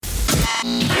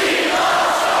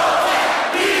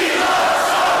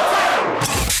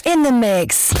In the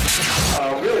mix.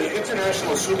 Really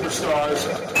international superstars.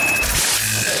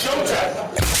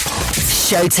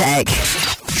 Showtek.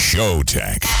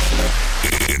 Showtek.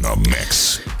 In the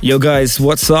mix. Yo guys,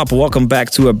 what's up? Welcome back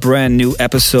to a brand new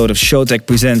episode of Showtek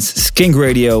Presents Skink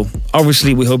Radio.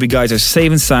 Obviously, we hope you guys are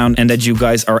safe and sound and that you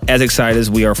guys are as excited as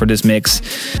we are for this mix.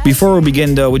 Before we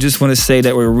begin though, we just want to say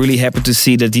that we're really happy to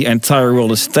see that the entire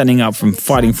world is standing up from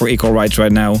fighting for equal rights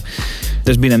right now.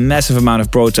 There's been a massive amount of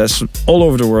protests all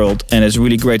over the world, and it's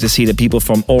really great to see that people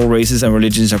from all races and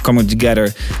religions are coming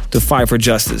together to fight for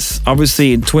justice.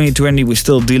 Obviously, in 2020, we're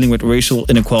still dealing with racial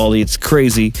inequality. It's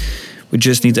crazy. We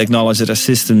just need to acknowledge that our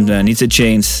system needs to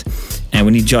change, and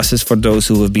we need justice for those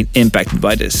who have been impacted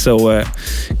by this. So,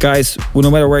 guys,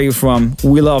 no matter where you're from,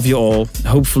 we love you all.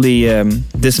 Hopefully,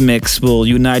 this mix will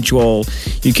unite you all.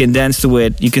 You can dance to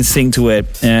it, you can sing to it.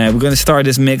 We're going to start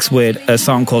this mix with a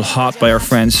song called Hot by our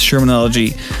friends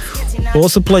Shermanology. We'll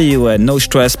also play you No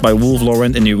Stress by Wolf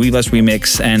Laurent in the Rivas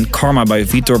remix and Karma by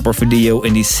Vitor Porfidio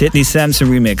in the Sidney Samson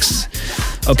remix.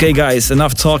 Okay guys,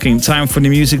 enough talking. Time for the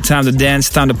music, time to dance,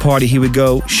 time to party. Here we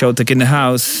go. Showtek in the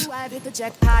house.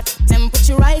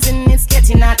 Temperature rising, it's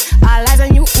getting hot. All eyes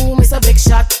on you, it's a big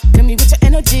shot. Fill me with your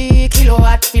energy,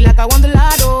 kilowatt. Feel like I won the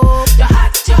lotto. You're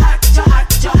hot, you're hot, you're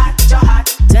hot, you're hot, you're hot.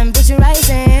 Temperature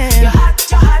rising. You're hot,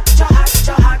 you're hot, you're hot,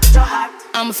 you're hot, you're hot.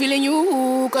 I'm feeling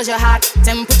you, cause you're hot.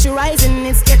 Temperature rising,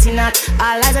 it's getting hot.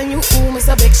 All eyes on you, it's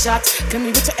a big shot. Fill me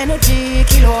with your energy,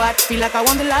 kilowatt. Feel like I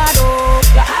won the lotto.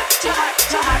 You're hot, you're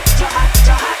hot, you're hot, you're hot,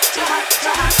 you're hot, you're hot,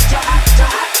 you're hot, you're hot, you're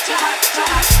hot, you're hot, you're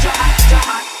hot, you're hot, you're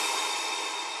hot.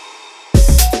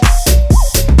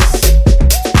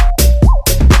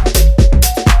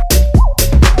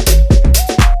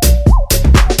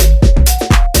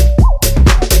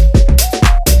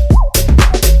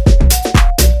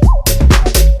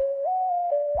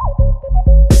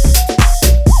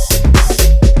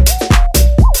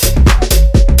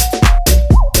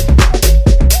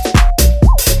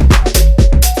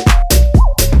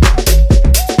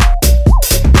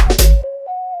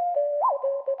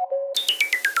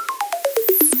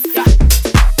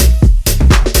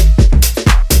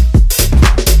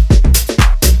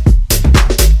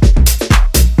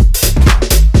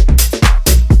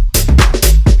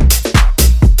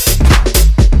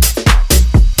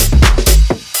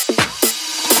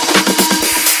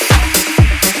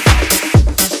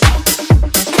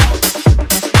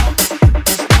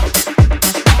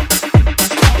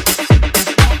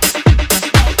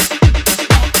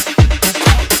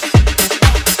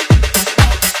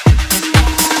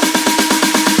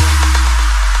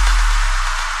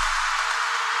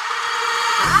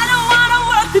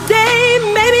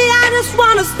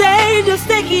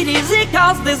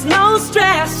 There's no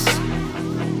stress.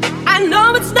 I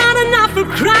know it's not enough for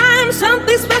crime.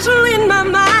 Something special in my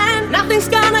mind. Nothing's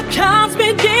gonna cause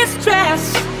me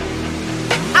distress.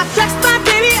 I text my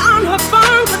baby on her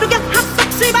phone to get her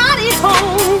sexy body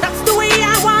home. That's the way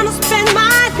I wanna spend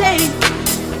my day.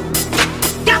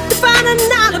 Got to find an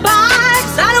alibi,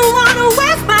 'cause I don't wanna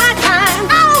waste my time.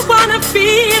 I don't wanna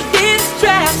feel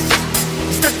distressed.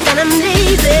 Stuck and I'm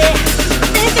lazy. I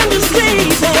think I'm just crazy.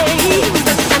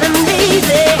 Stuck and I'm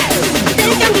lazy. I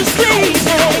think I'm just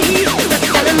crazy.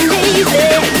 Stuck and I'm lazy.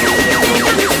 I think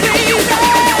I'm just crazy.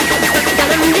 Stuck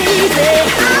and I'm lazy.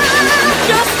 I'm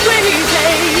just crazy.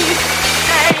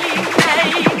 Hey, hey,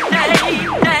 hey,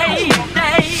 hey,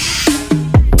 hey.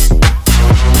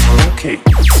 Okay.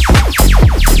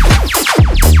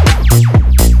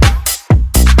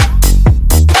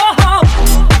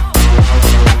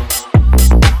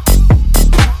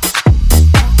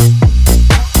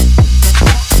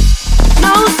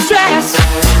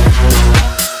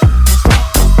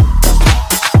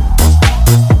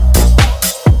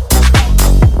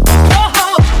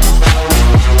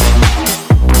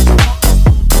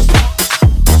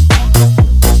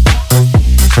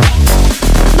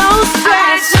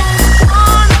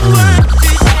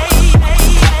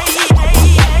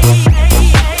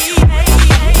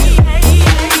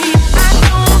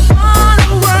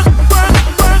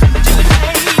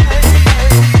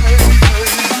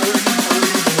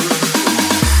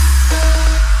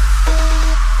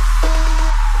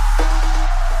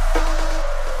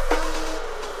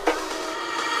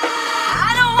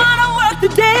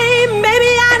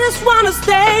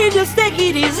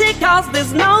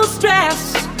 There's no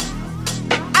stress.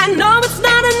 I know it's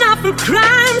not enough for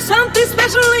crime. Something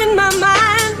special in my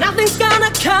mind. Nothing's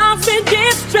gonna cause me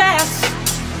distress.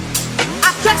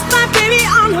 I text my baby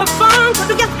on her phone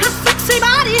to get her sexy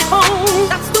body home.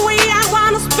 That's the way I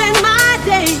wanna spend my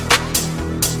day.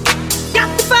 Got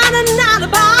to find a night.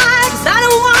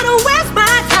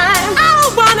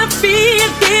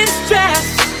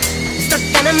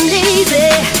 I'm lazy.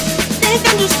 Think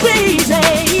I'm just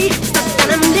crazy. Stuck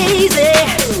and I'm lazy.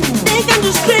 Think I'm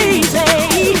just crazy.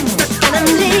 Stuck and I'm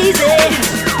lazy.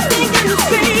 Think I'm just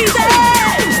crazy.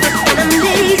 Stuck and I'm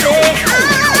lazy.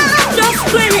 I'm just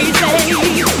crazy.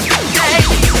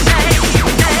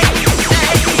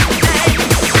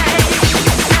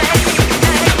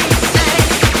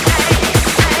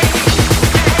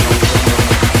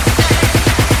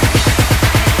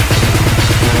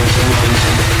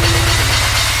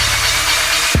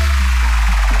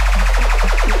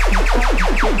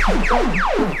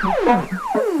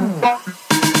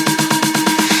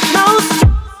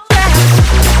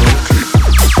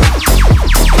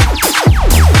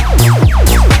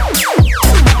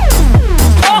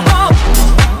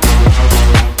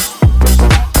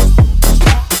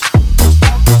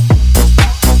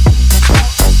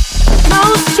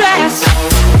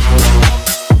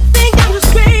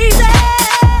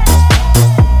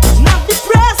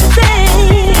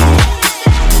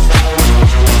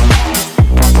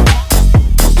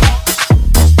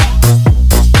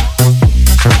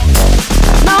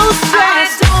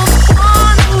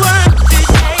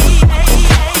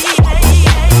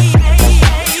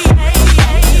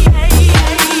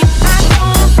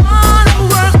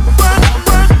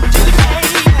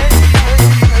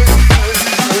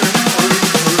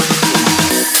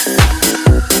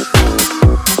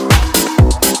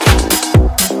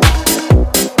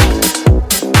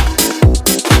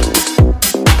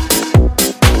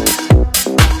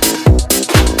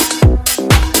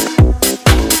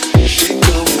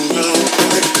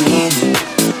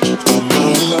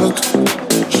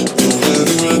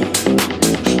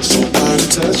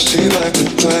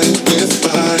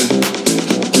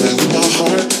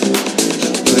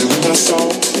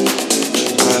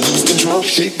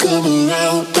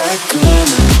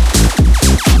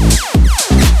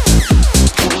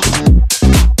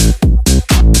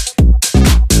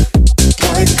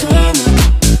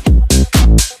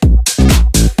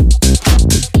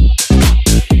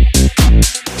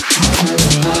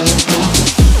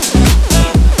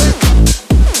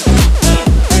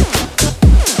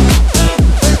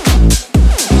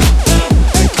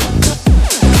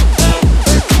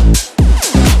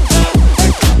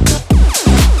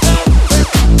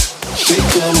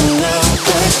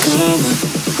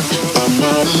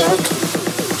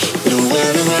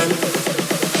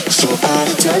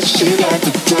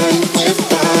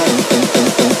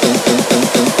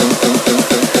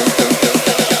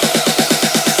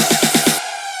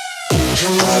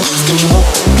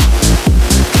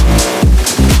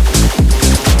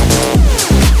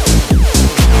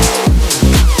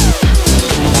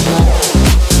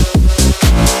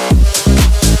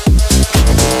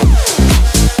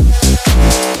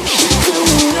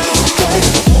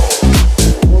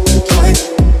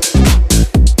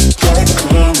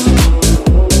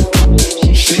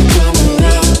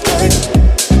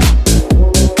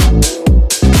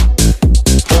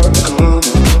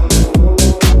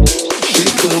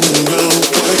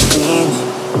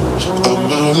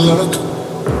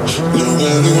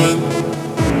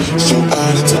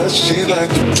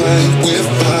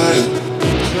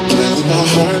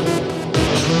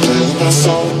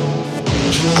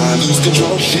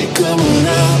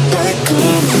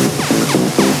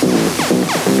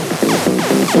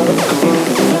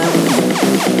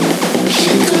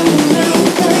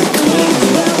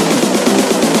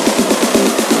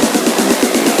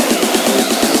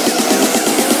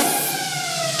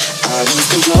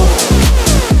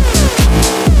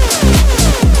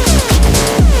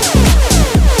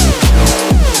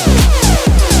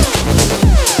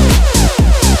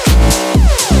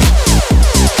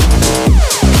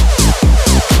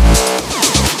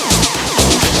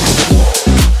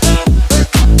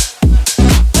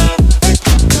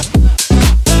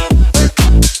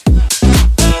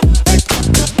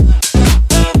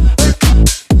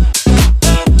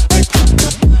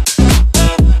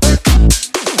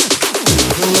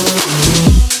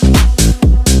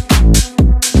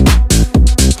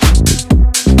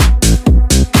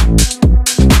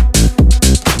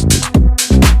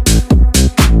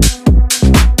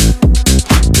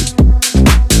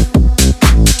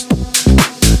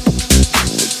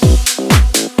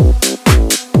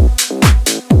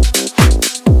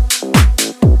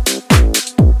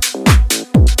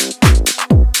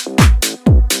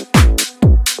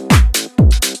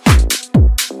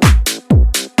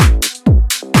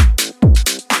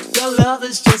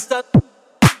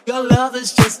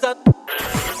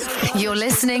 You're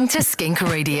listening to Skink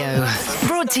Radio,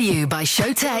 brought to you by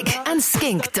Showtek and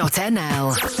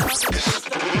Skink.nl.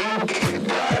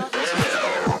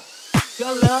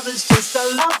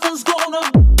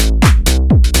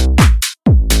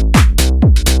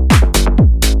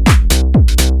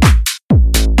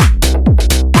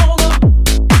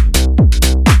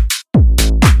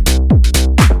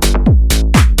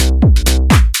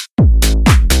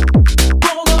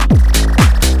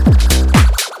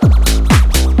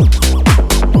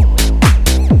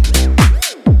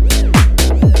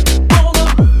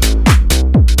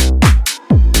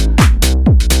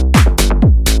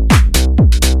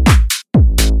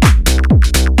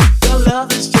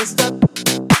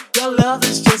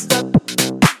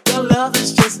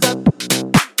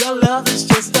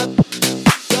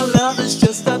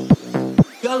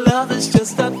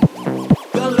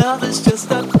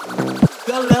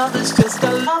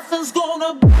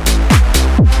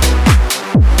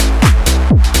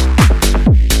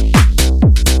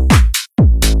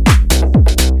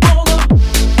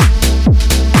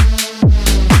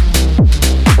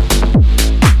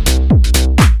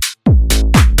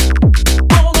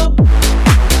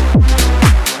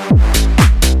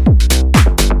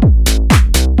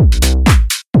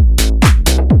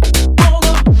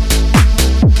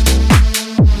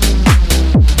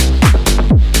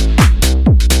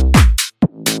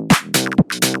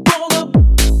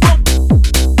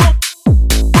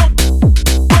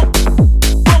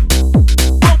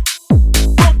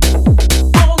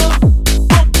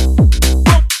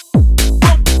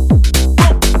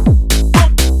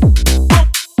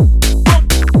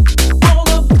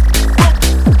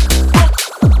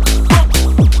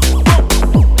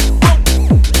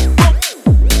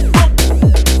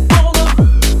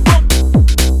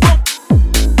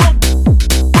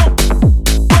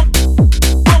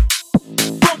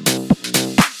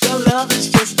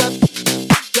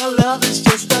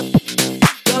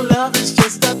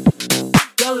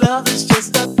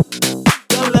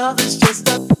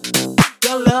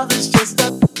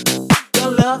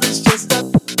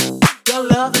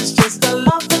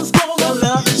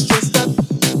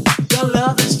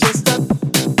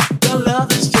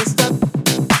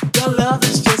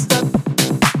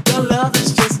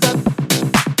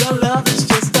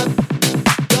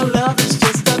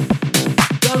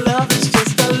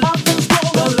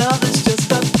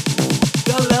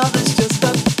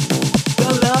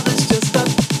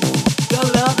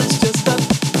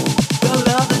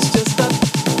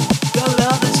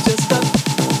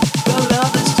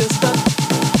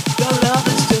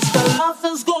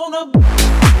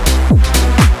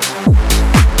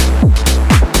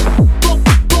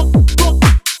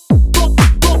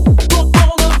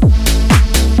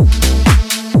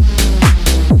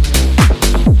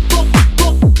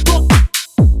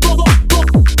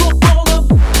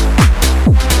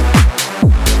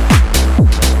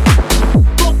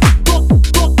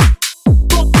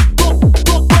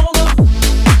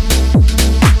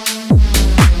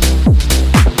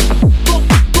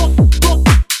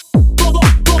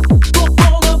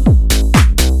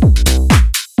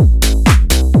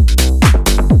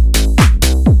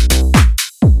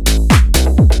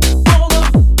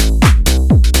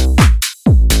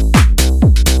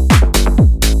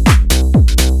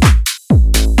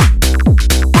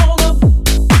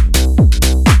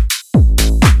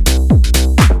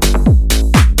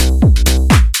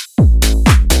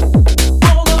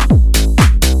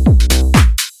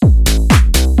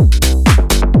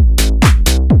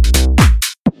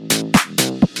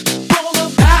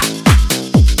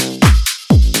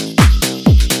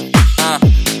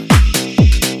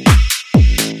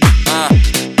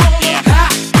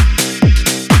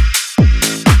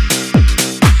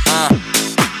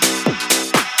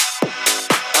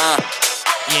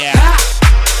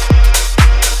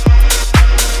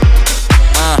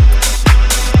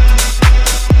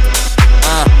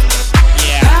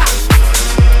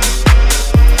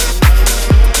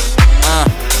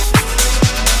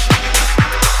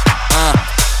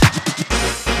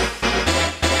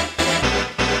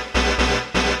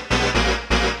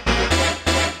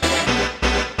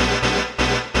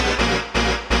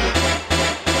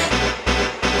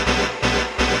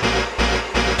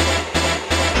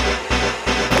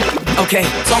 Okay,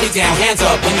 Tony down, hands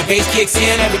up. When the bass kicks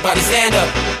in, everybody stand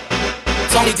up.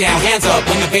 Tony down, hands up.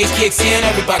 When the bass kicks in,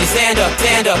 everybody stand up,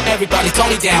 stand up. Everybody,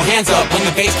 Tony down, hands up. When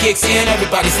the bass kicks in,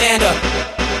 everybody stand up.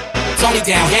 Tony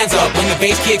down, hands up. When the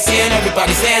bass kicks in,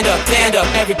 everybody stand up, stand up.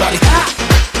 Everybody,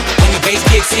 when the bass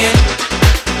kicks in,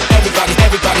 everybody.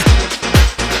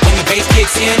 When the bass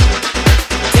kicks in,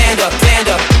 stand up,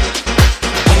 stand up.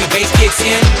 When the bass kicks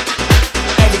in,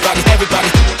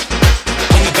 everybody.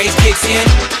 When the bass kicks in,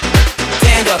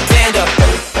 stand up, stand up.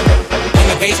 When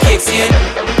the bass kicks in,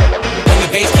 when the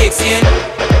bass kicks in,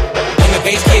 when the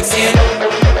bass kicks in.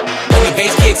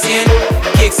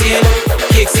 in,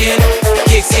 kicks in,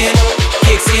 kicks in,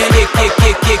 kicks in, kick, kick,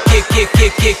 kick, kick, kick, kick,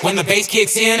 kick, kick. When the bass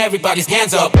kicks in, everybody's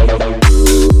hands up.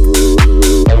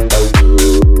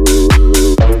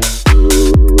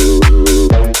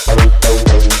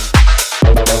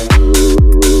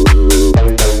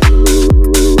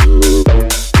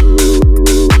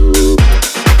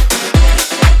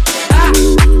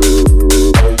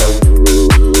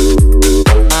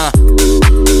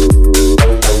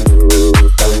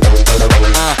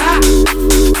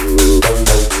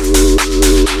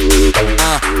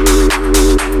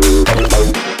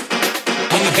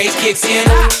 Kicks in.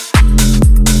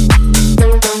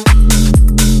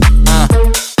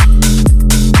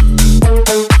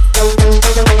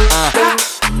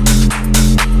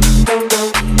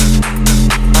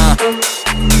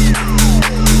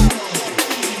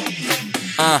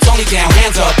 Tony down,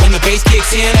 hands up. When the bass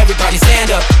kicks in, everybody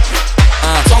stand up.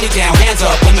 Tony down, hands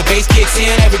up. When the bass kicks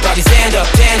in, everybody stand up.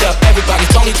 Stand up, everybody.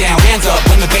 Tony down, hands up.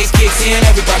 When the bass kicks in,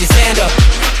 everybody stand up.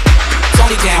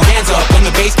 Tony down, hands up. When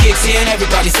the bass kicks in,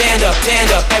 everybody stand up,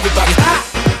 everybody.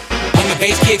 When the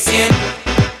bass kicks in,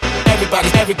 everybody.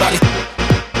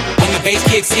 When the bass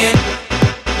kicks in,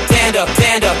 stand up.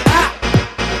 When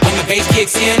the bass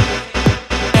kicks in,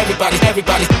 everybody.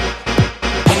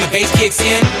 When the bass kicks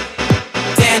in,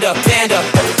 stand up.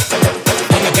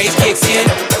 When the bass kicks in,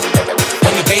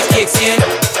 when the bass kicks in,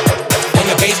 when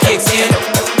the bass kicks in,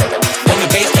 when the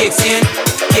bass kicks in,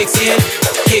 kicks in,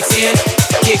 kicks in.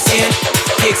 Kicks in,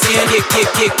 kicks in, kick, kick,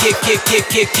 kick, kick, kick, kick,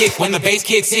 kick, kick. When the bass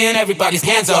kicks in, everybody's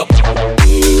hands up.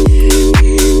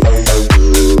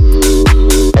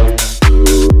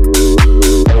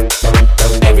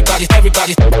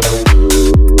 Everybody.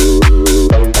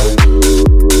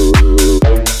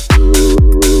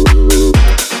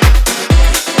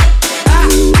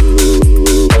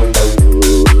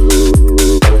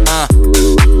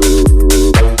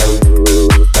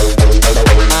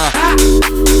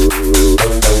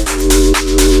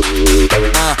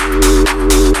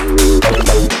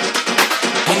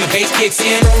 Kicks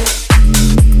in.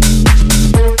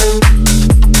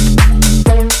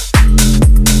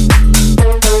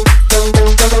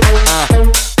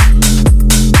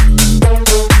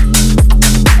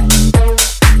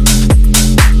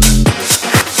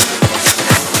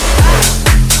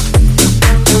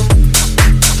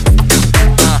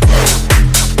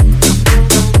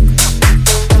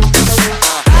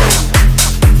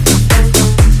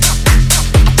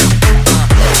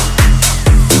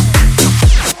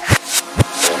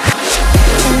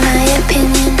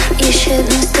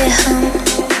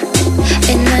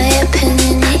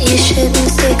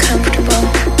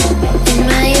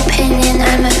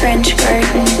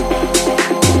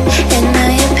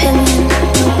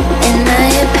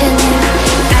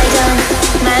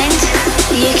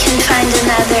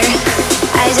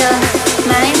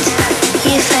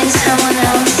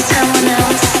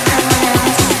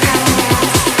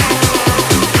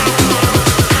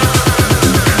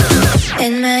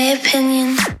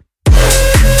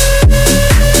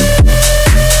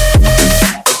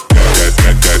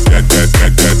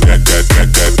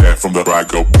 From the right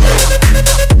go. From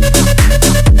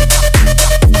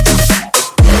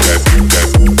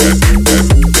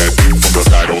the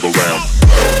side all around.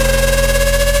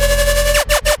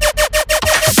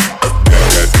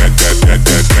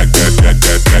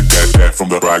 From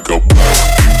the right go.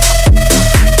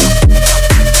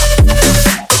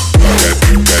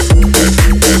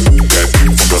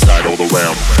 From the side all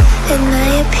around. In my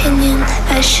opinion,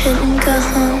 I shouldn't go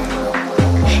home.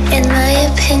 In my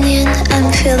opinion,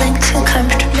 I'm feeling too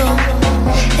comfortable.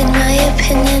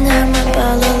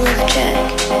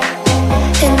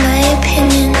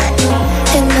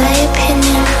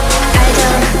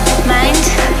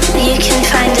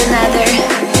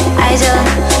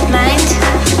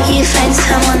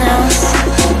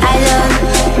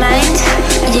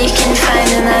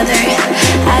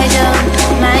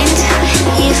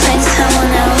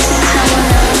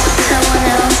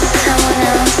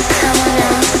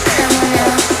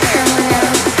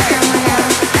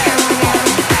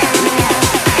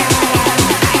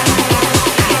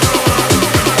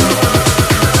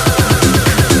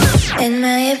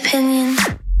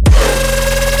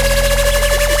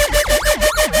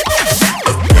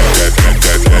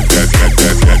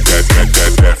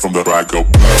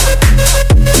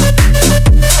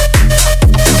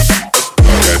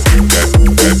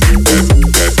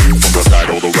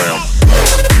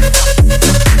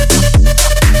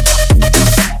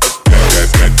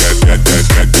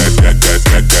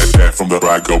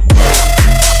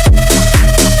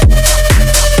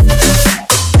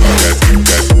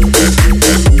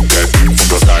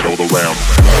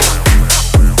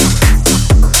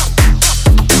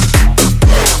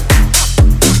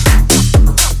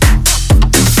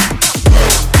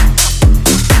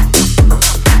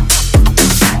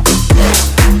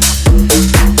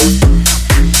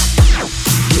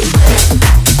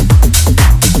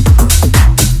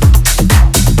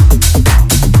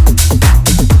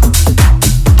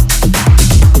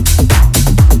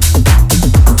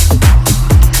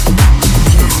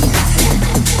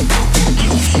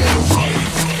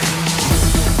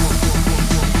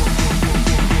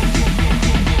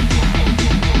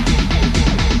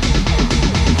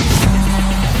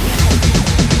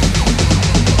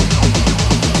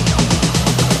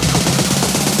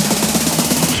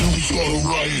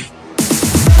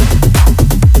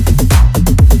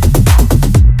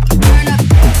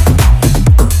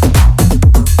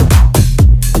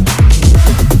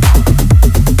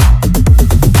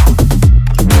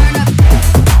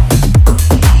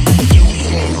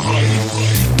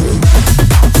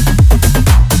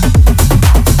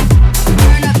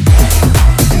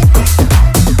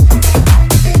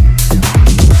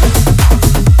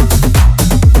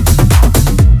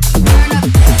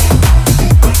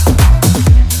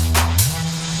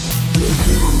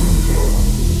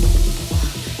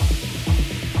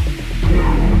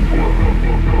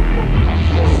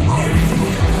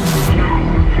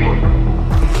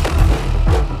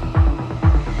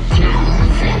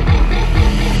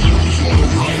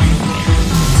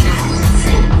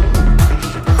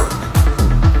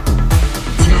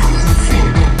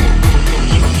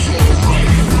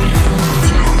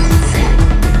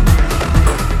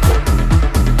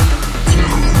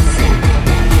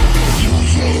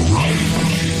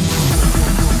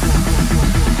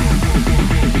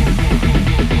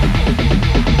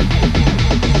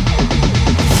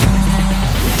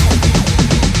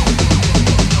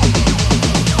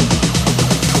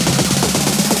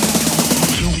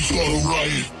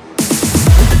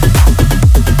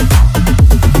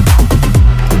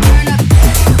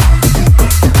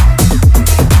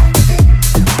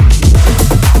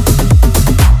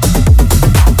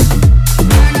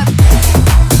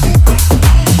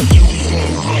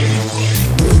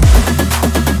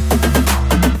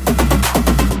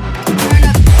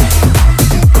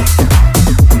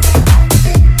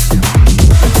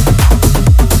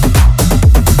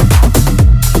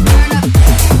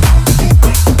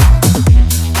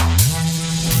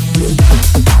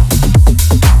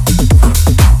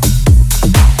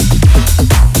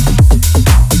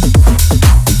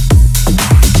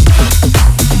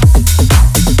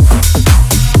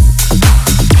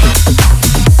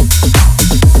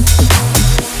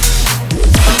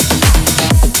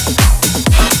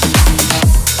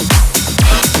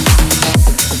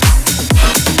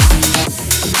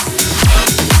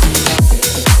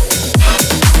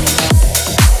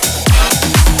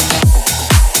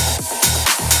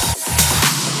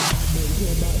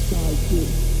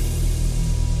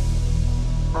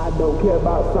 don't care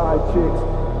about side chicks.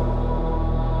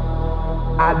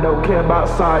 I don't care about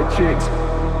side chicks.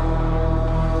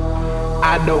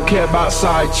 I don't care about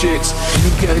side chicks.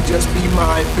 You can just be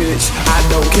my bitch. I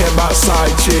don't care about side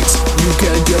chicks. You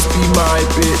can just be my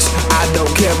bitch. I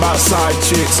don't care about side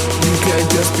chicks. You can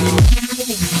just be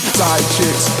side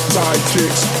chicks, side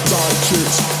chicks, side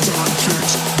chicks, side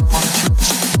chicks, side chicks.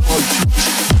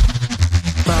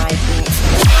 My bitch.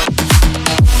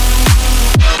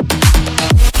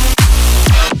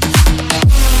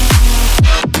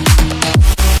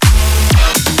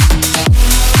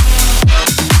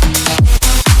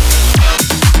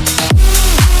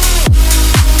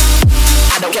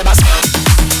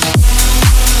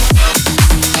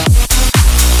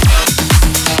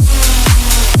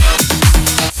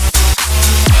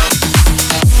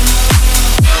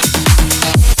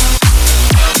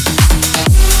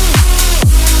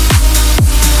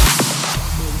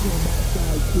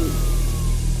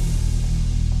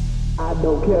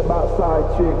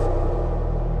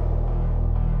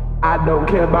 I don't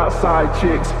care about side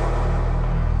chicks.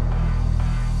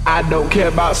 I don't care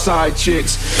about side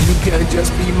chicks. You can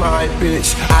just be my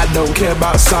bitch. I don't care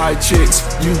about side chicks.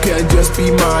 You can just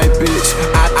be my bitch.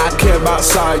 I care about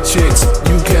side chicks.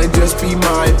 You can just be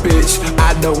my bitch.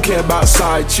 I don't care about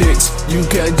side chicks. You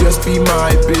can just be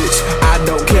my bitch. I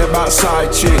don't care about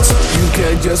side chicks. You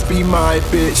can just be my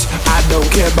bitch. I don't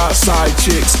care about side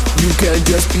chicks. You can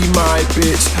just be my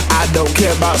bitch. I don't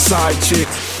care about side chicks.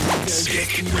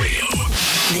 Skink Radio.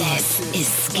 This is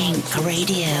Skink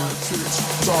Radio.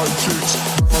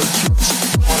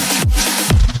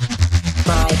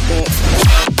 My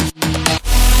bitch.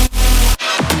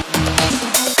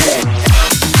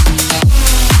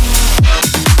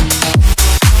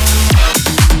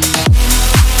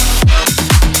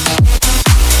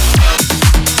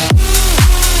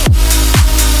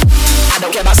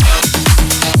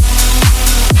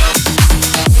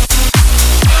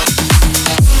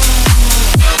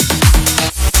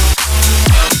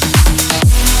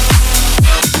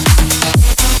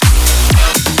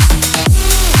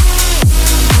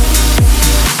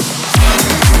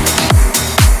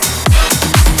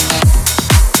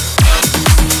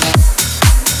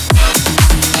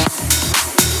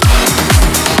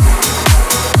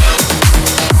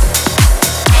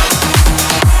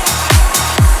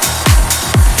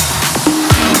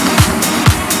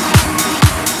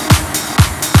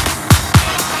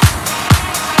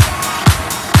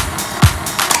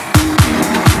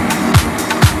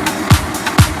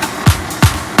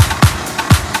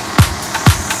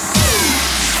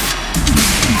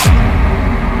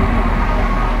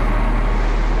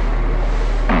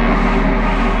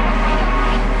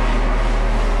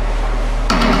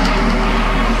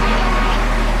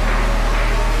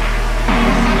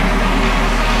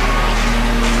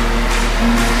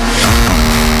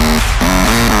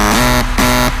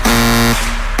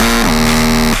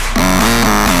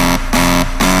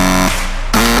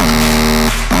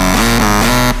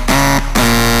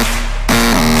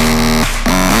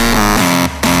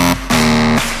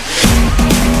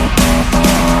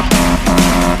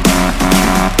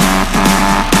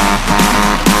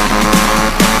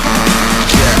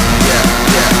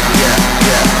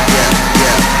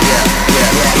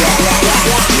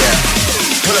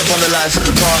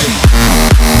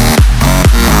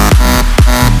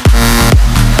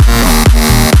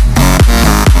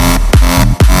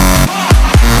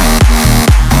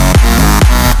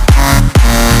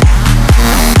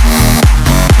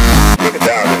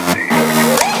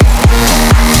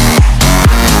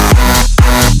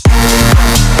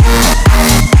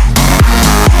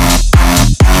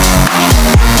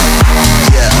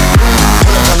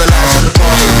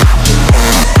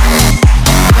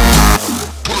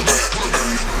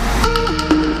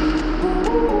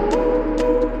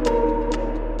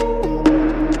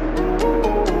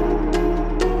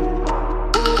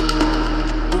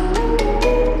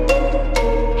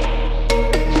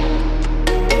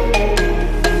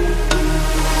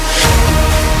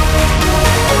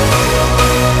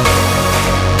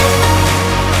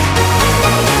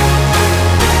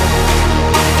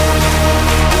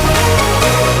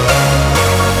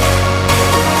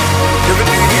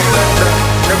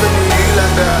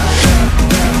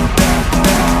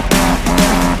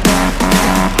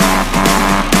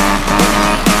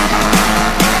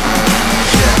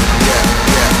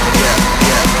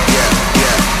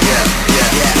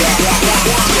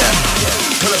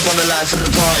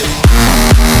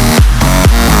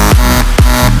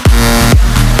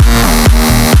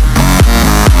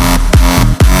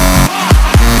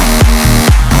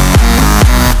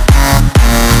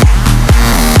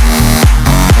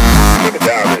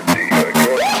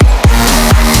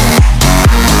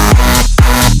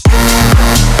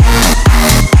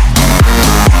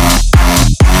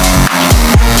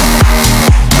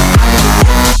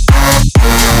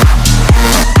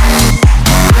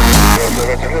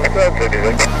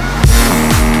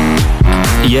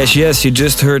 Yes, you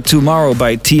just heard Tomorrow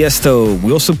by Tiesto.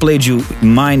 We also played you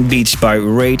Mind Beach by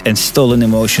Raid and Stolen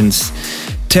Emotions,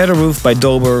 Tear the Roof by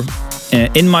Dober,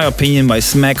 In My Opinion by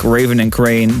Smack, Raven and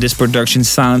Crane. This production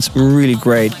sounds really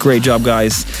great. Great job,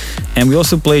 guys. And we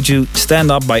also played you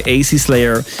Stand Up by AC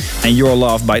Slayer and Your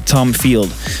Love by Tom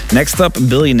Field. Next up,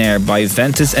 Billionaire by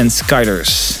Ventus and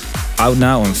Skyders. Out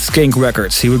now on Skink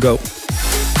Records. Here we go.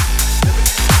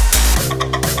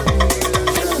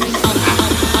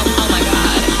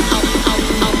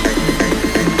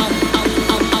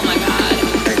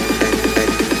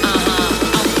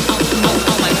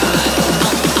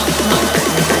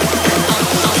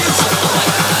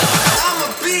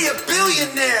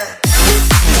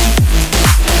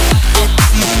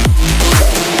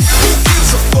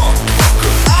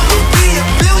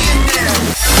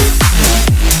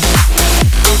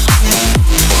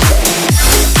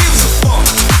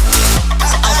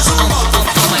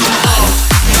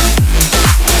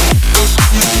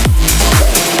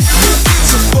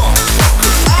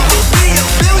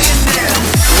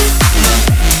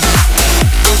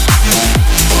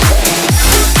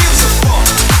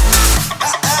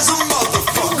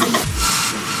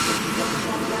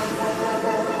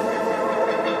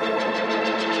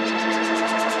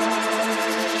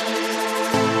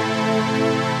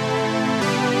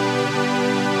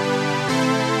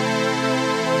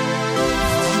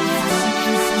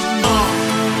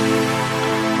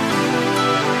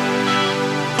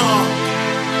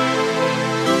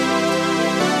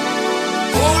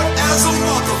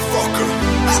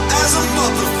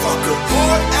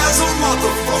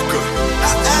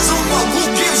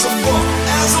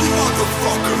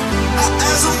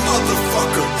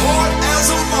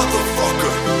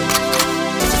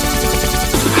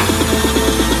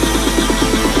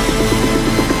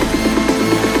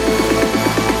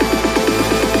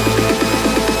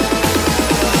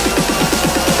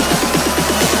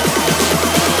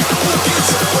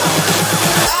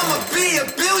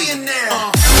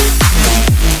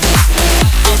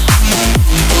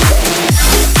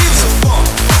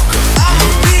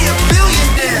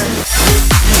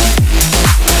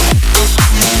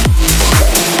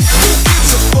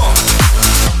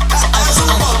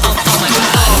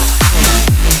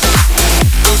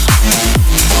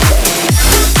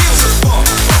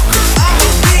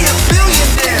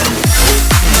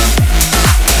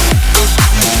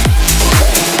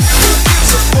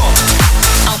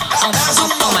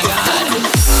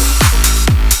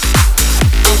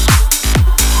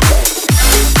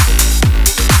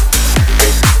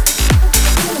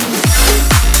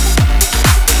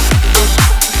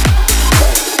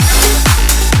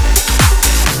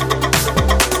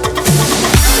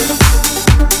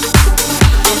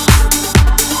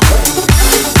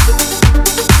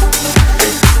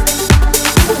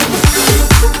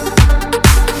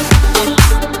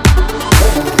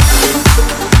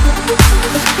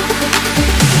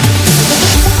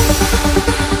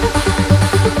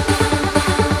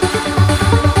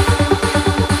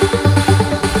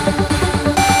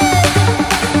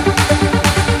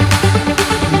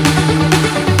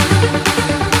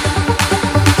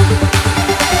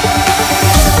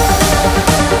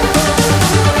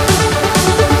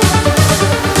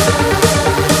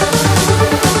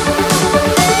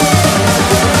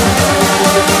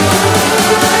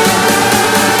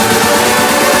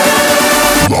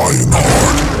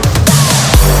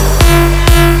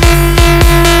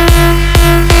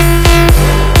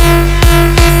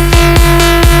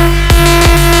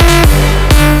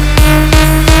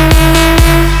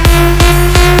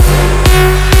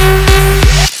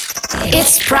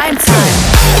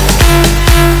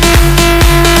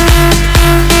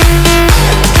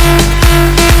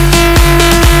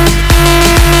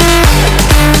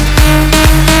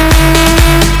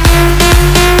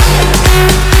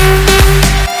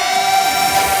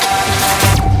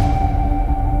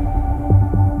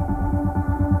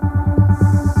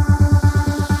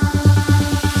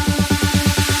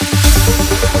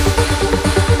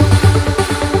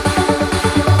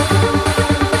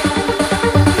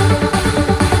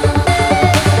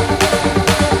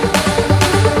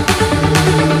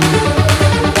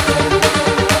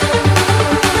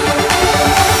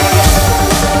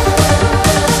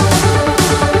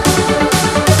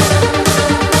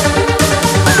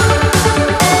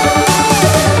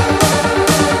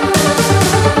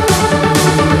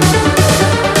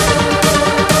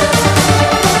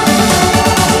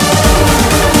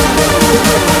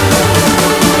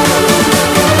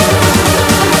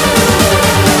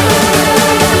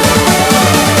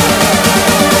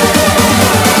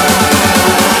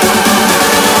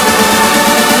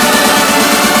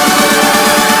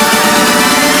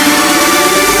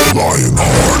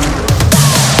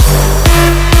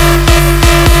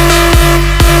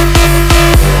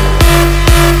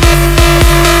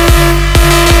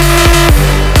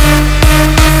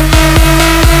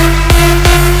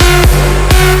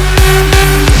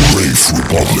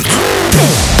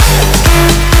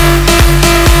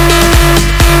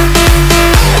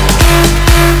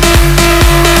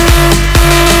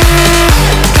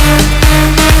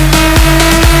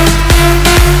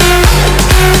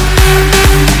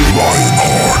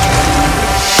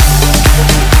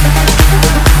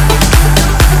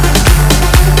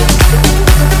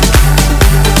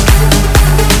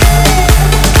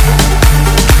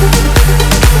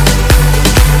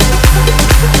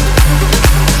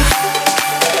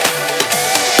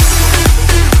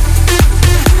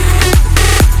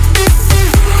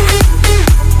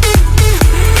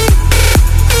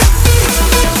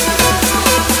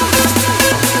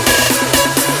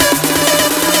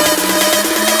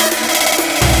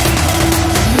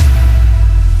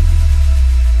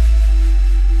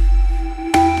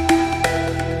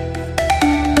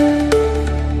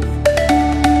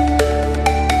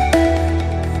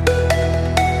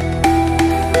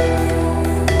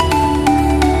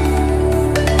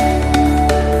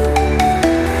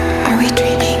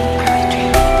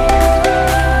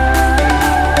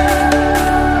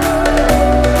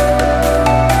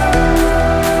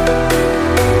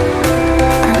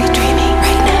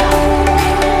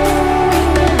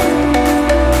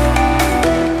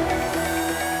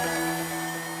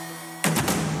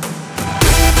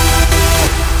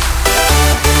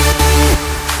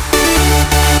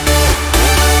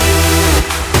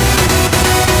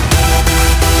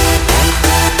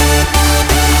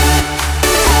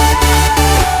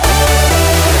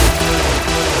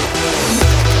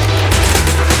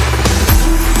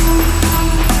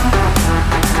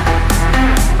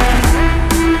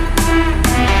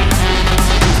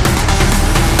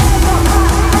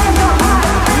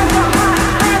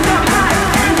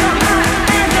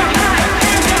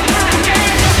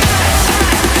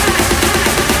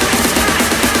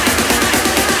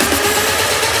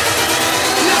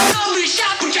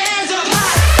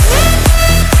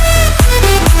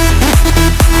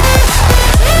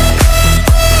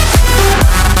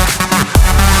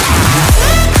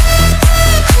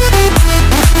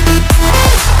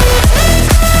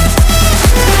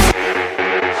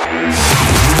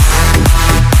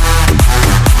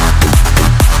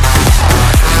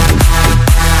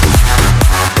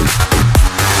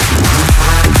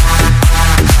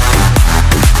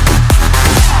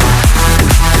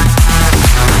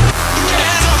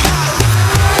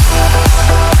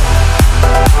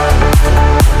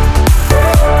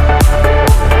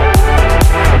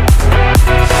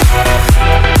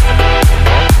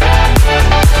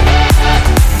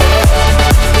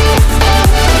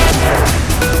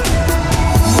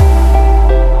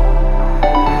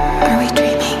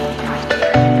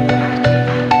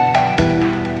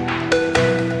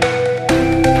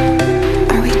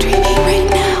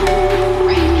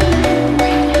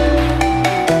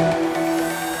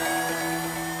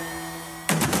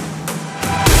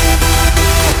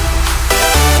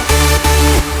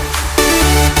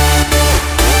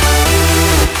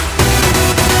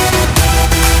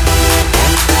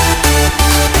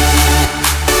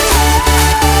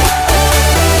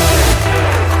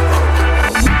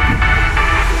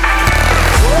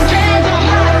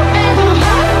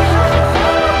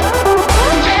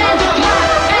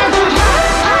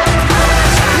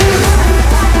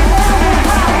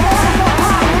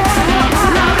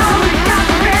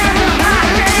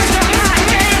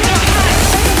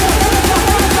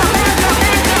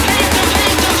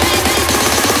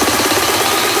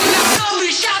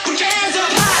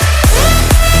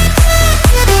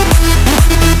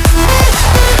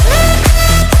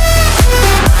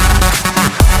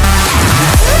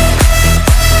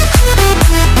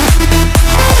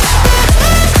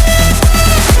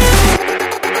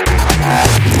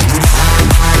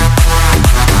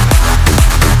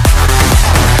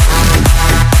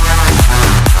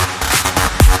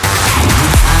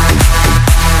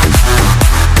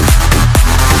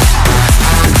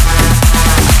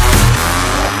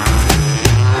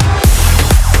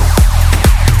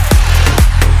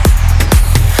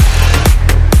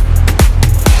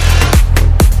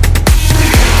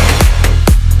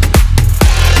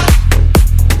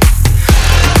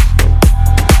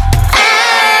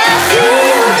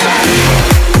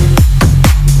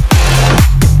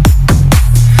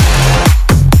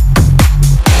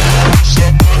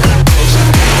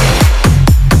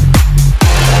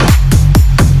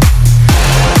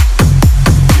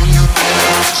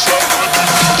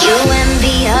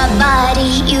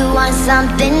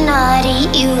 something naughty,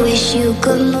 you wish you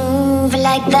could move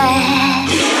like that.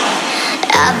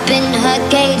 Up in her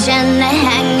cage and they're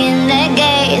hanging their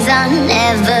gaze on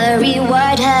every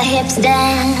word her hips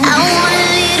dance. I want a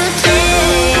little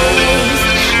taste.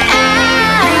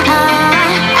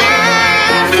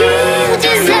 I feel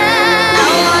desire. I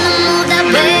wanna move that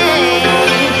way.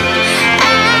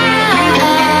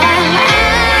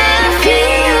 I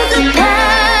feel the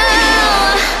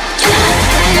power.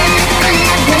 Let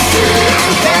me see.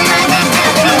 Somebody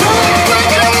tell me what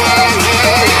you wanna get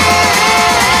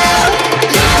out.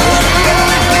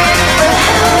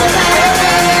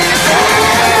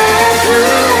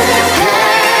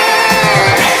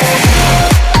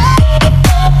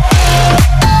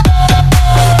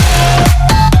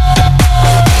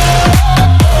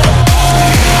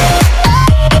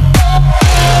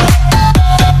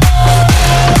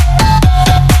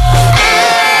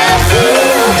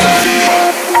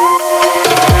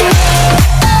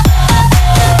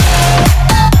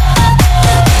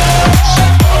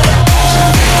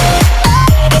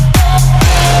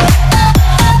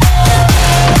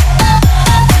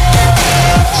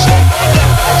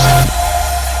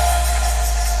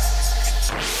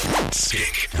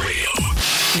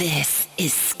 This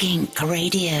is Skink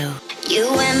Radio. You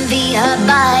envy her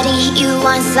body, you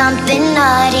want something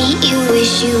naughty, you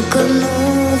wish you could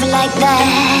move like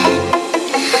that.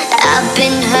 Up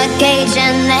in her cage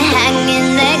and they're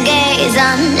hanging their gaze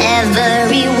on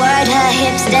every word her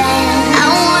hips dance. I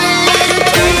want a little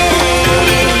taste.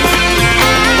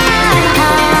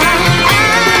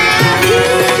 I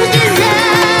feel desire.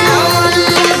 I wanna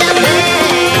move the way.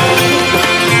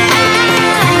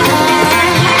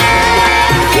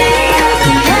 I feel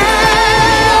the power.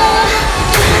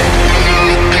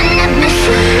 Let me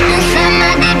see.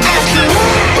 Somebody tell me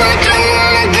what you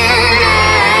wanna get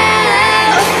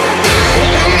out.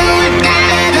 I know it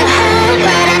got the heart,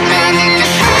 but I thought in the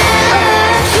heart.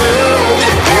 Feel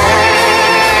the power.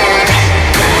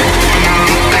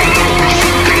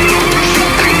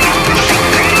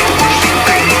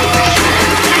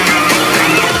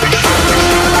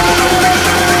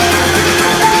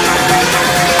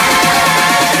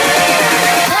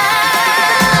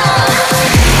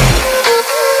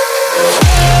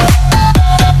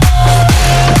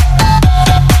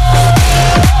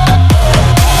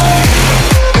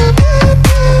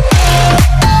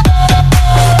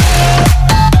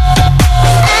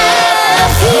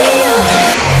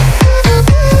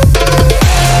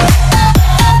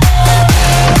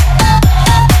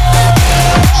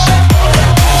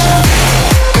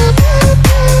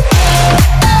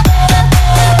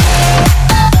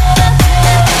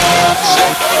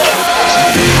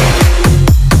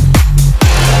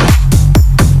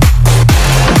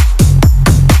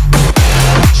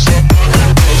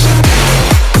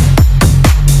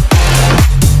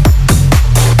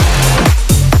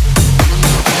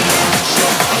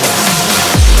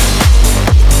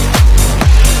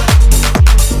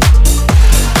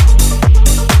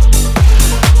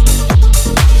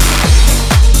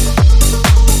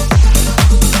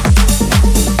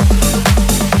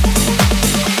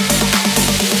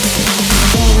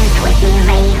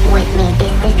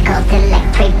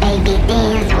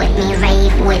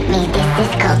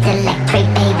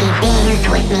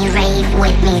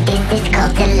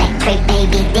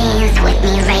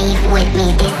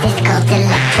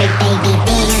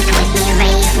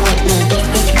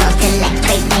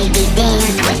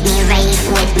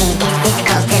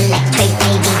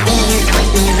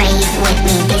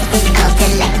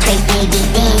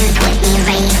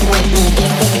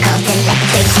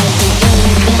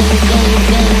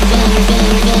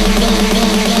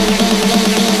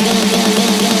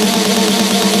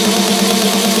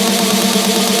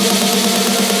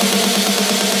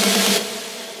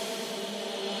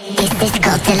 This is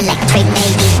called electric,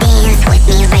 baby, dance with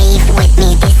me.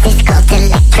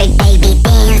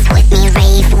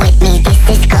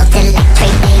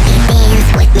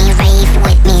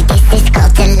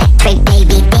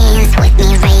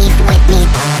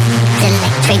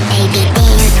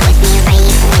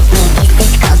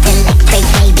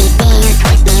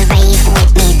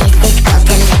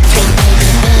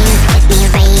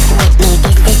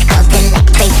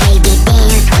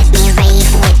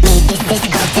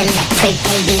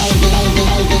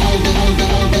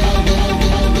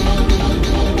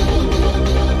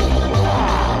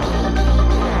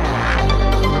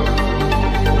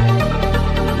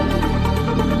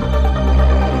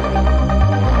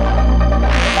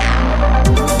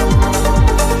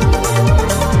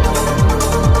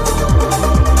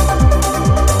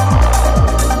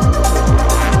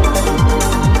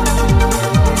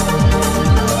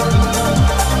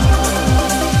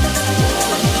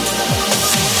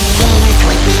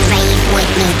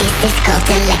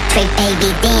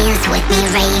 Dance with me,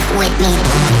 rave with me.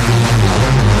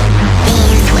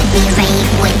 Dance with me,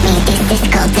 rave with me. This is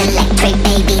called electric,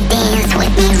 baby. Dance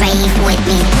with me, rave with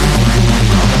me.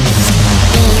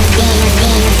 Dance, dance,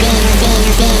 dance, dance,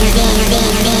 dance, dance,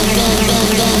 dance, dance, dance,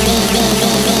 dance, dance,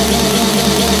 dance,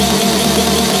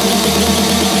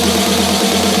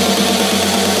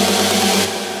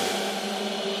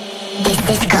 This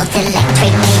is called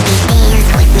electric, baby. Dance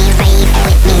with me, rave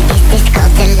with me. This is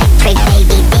called electric,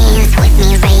 baby. Dance with me,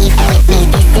 rave with me.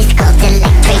 This is called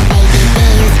electric, baby.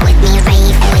 Dance with me,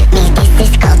 rave with me. This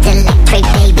is called electric,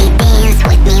 baby. Dance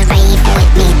with me, rave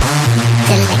with me.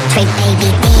 Electric, baby.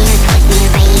 Dance with me,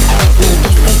 rave with me.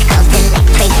 This is called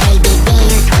electric, baby.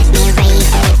 Dance with me, rave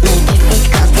with me. This is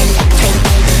called electric,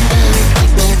 baby. Dance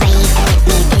with me, rave with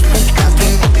me. This is called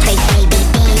electric, baby.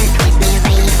 Dance with me,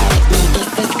 rave with me.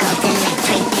 This is called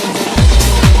electric, baby.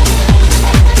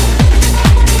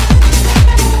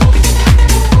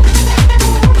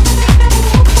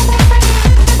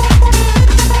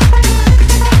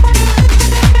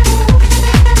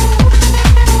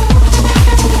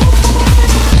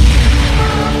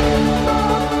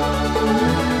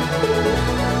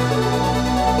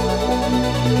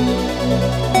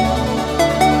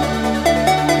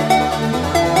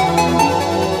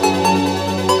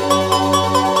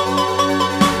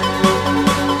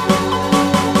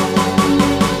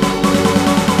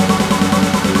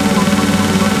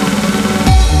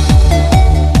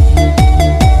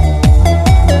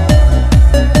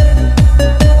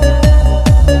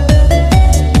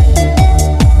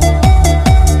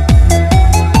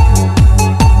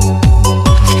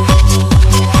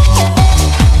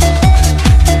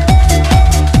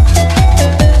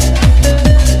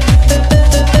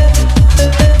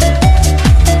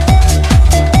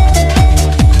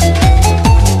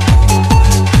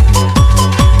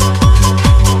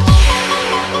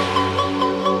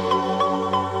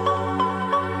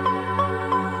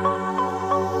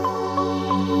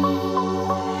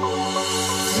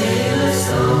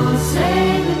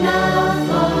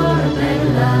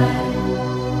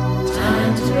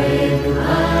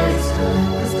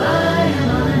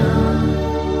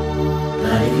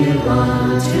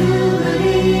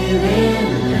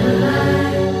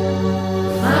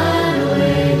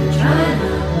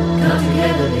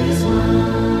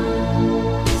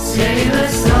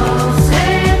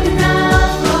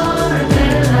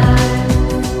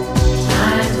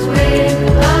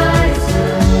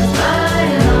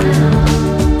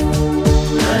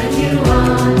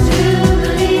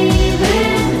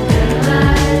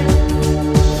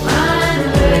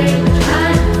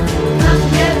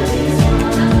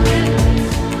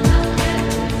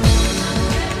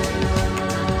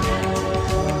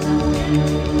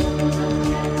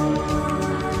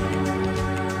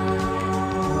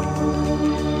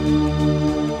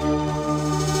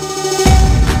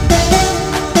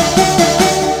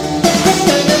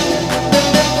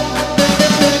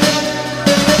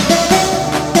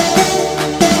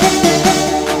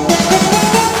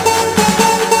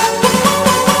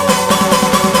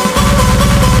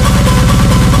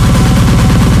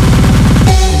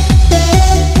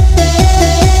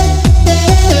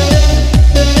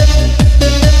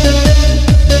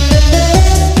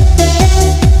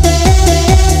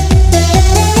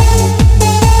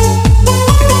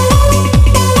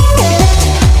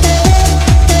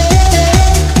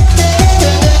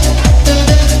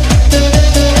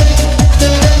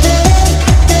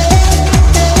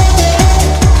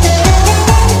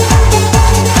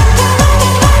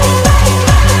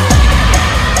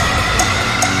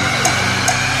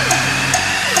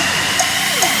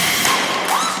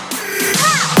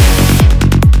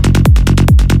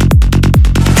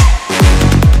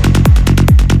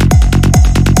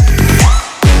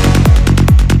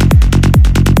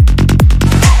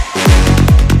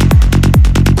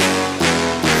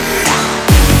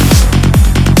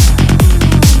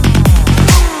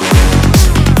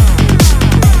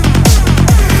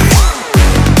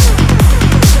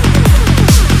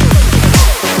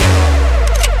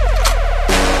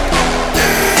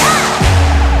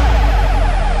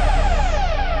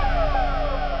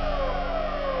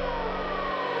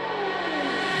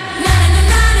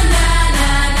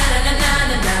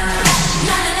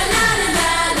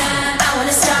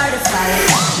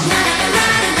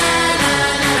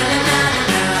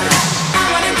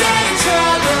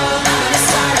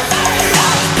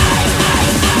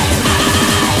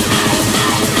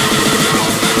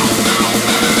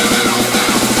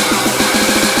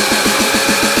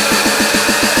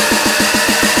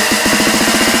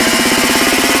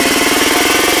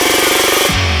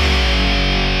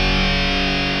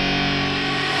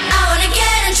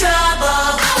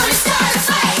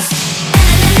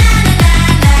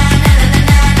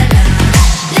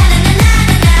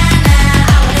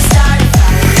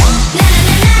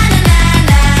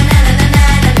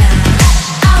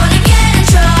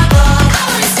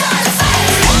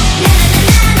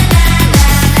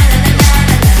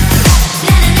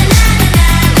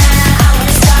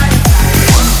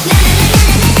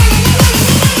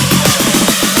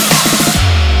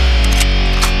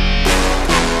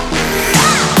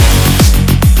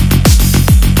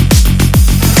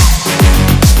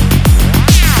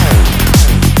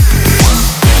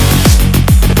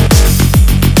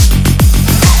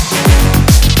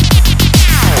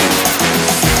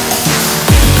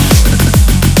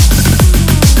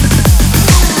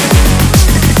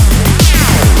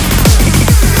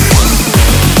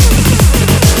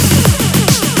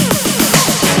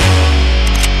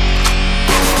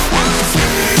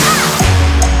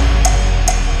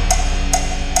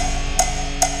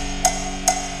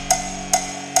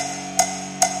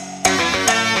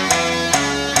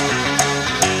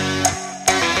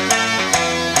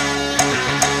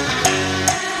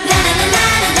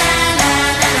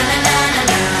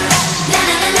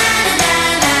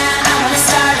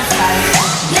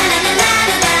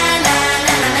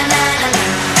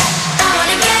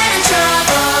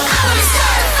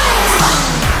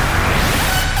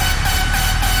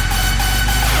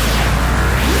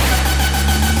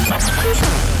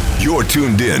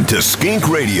 tuned in to Skink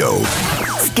Radio.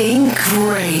 Skink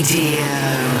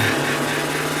Radio.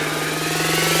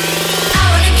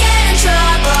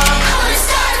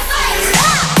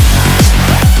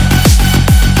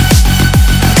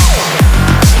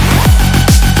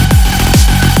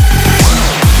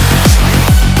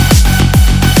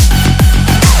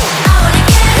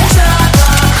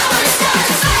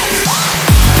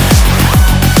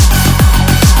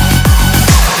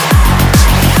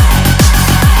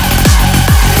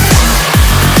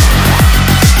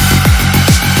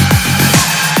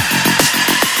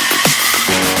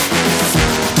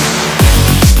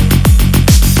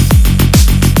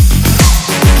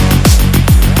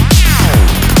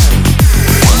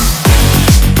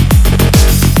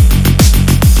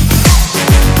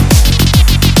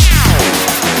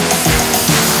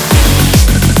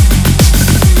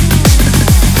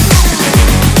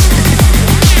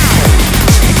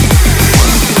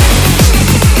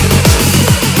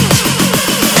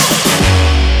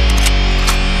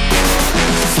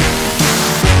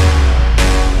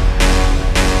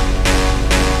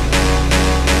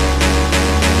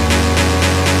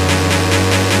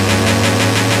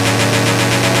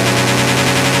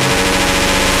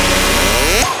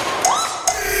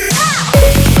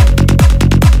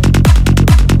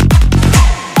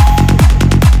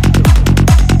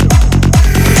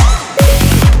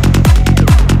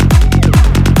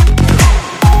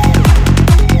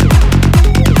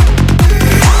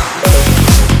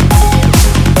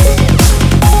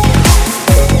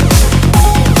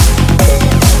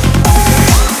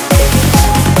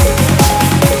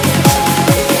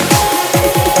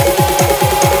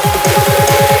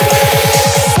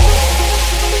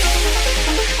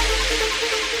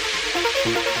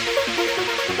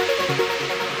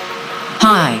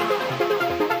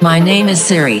 My name is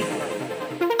Siri.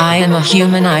 I am a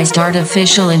humanized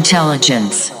artificial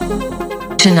intelligence.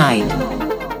 Tonight,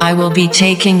 I will be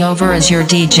taking over as your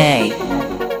DJ.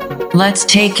 Let's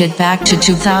take it back to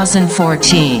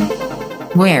 2014,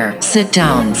 where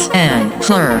sit-downs and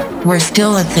plur were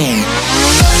still a thing.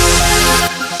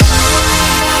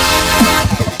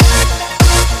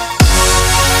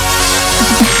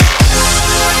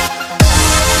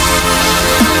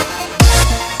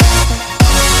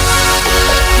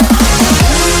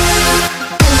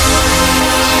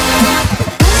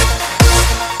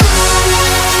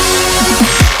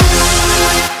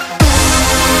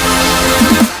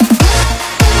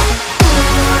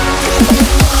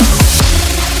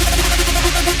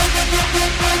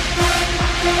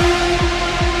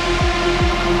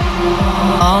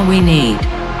 All we need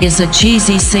is a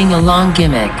cheesy sing-along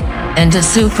gimmick and a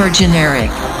super generic,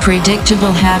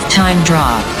 predictable halftime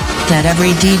drop that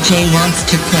every DJ wants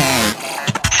to play.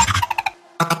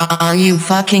 Are you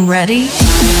fucking ready?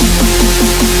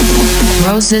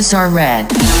 Roses are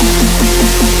red.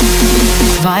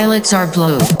 Violets are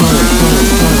blue.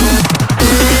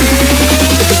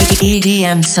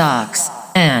 EDM sucks,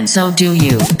 and so do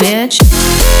you, bitch.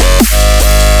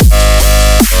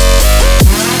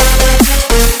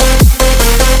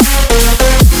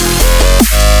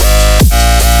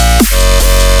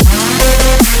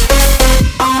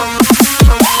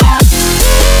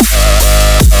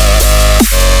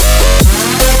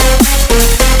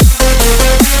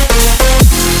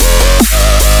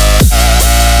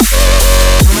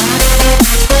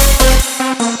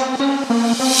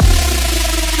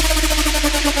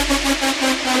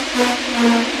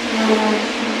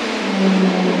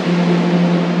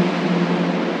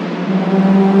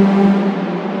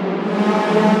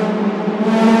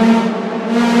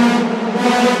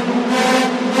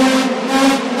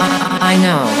 I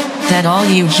know that all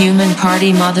you human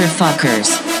party motherfuckers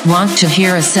want to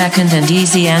hear a second and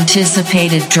easy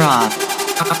anticipated drop.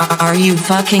 Are you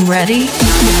fucking ready?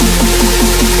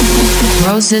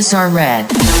 Roses are red.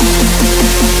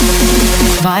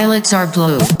 Violets are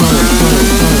blue.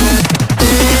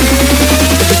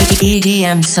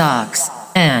 EDM sucks,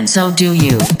 and so do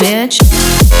you, bitch.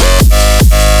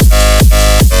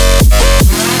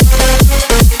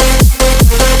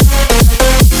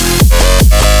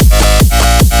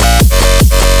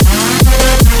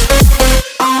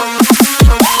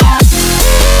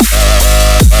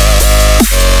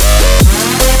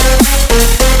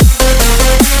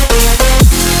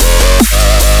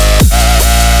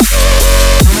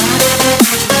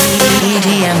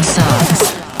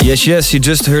 Yes, you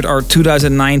just heard our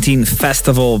 2019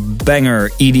 festival banger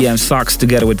EDM Sucks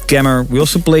together with Gammer. We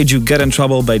also played you Get in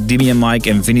Trouble by Demi and Mike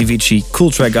and Vinny Vici. Cool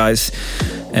track, guys.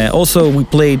 Also, we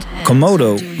played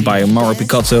Komodo by Mauro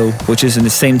Picotto, which is in the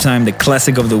same time the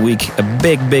classic of the week. A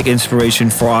big inspiration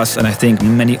for us and I think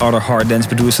many other hard dance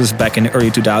producers back in the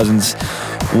early 2000s.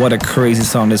 What a crazy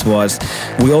song this was.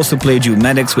 We also played you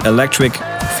Maddox with Electric,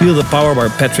 Feel the Power by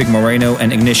Patrick Moreno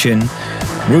and Ignition,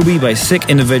 Ruby by Sick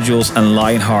Individuals, and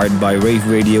Lionheart by Rave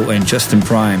Radio and Justin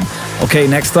Prime. Okay,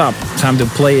 next up, time to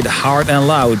play it hard and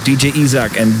loud. DJ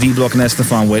Isaac and D-Block and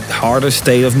Estefan with Harder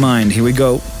State of Mind. Here we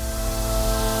go.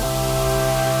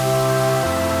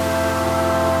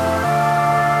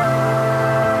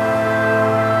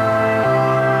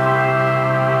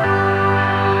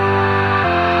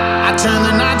 Turn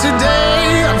the night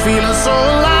today, I'm feeling so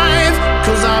alive,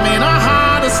 cause I'm in a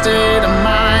harder state of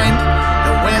mind.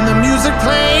 And when the music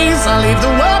plays, I leave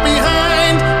the world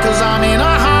behind, cause I'm in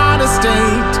a harder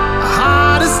state of mind.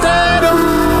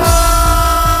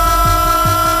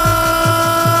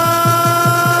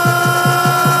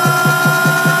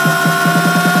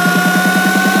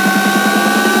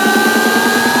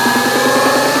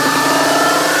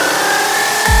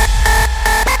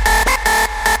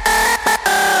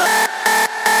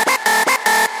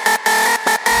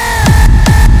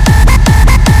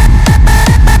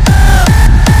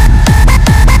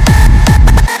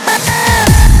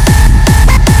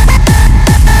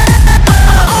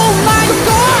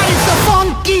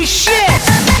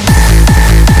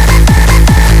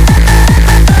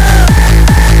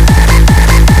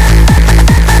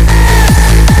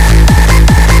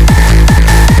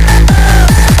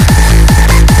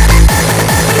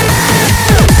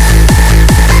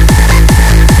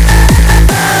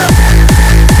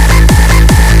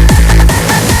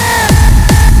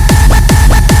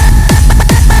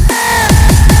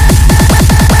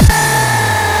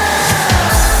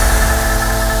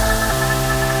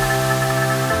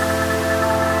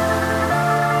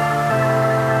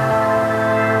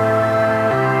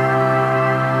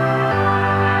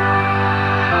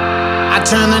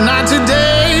 Turn the night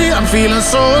today, I'm feeling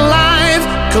so alive,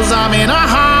 cause I'm in a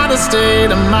harder state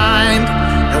of mind.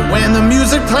 And when the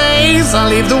music plays, I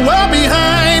leave the world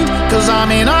behind, cause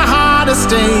I'm in a harder state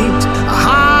of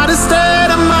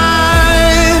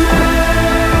mind.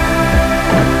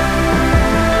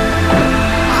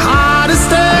 A harder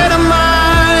state of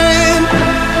mind,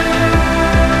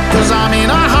 cause I'm in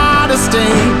a harder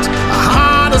state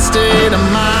of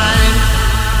mind.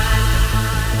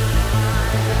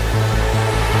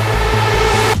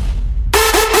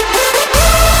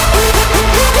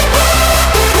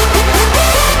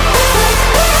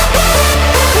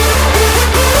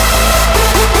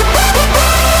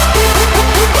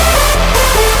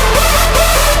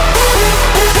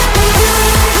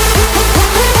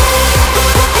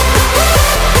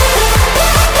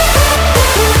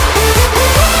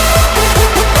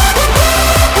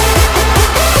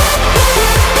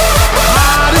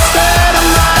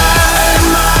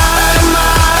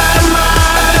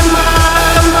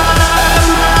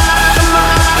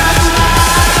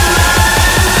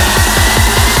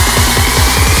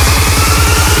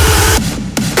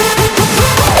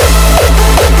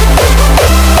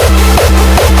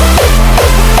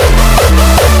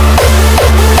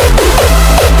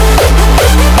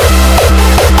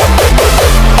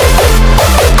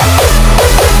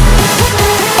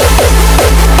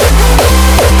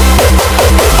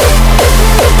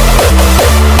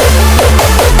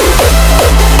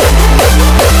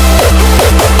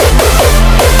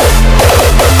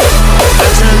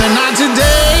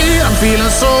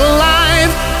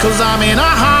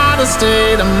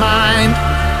 State of mind.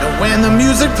 And when the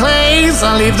music plays,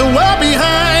 I leave the world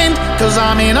behind, cause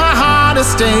I'm in a harder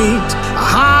state of mind.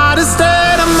 Harder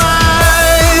state of mind.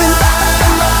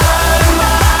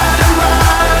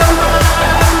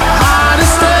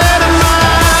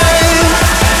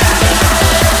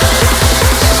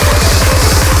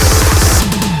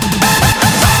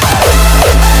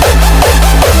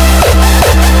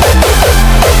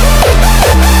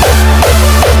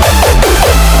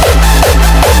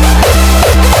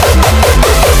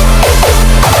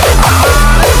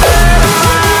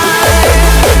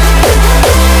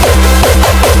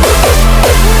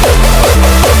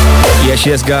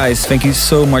 Yes, guys, thank you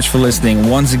so much for listening.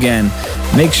 Once again,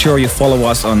 make sure you follow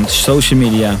us on social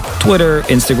media, Twitter,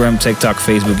 Instagram, TikTok,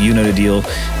 Facebook, you know the deal,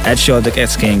 at Showtek at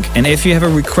Skink. And if you have a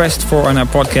request for on our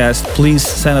podcast, please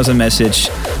send us a message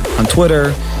on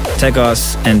Twitter, tag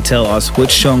us, and tell us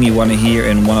which song you want to hear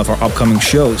in one of our upcoming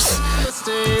shows.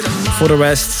 For the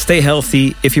rest, stay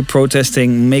healthy. If you're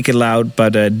protesting, make it loud,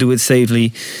 but do it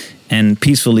safely and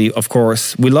peacefully, of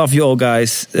course. We love you all,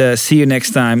 guys. See you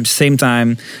next time, same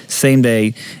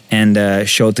day, and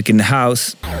Showtek in the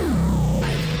house.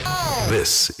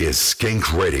 This is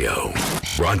Skink Radio,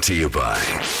 brought to you by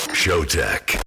Showtek.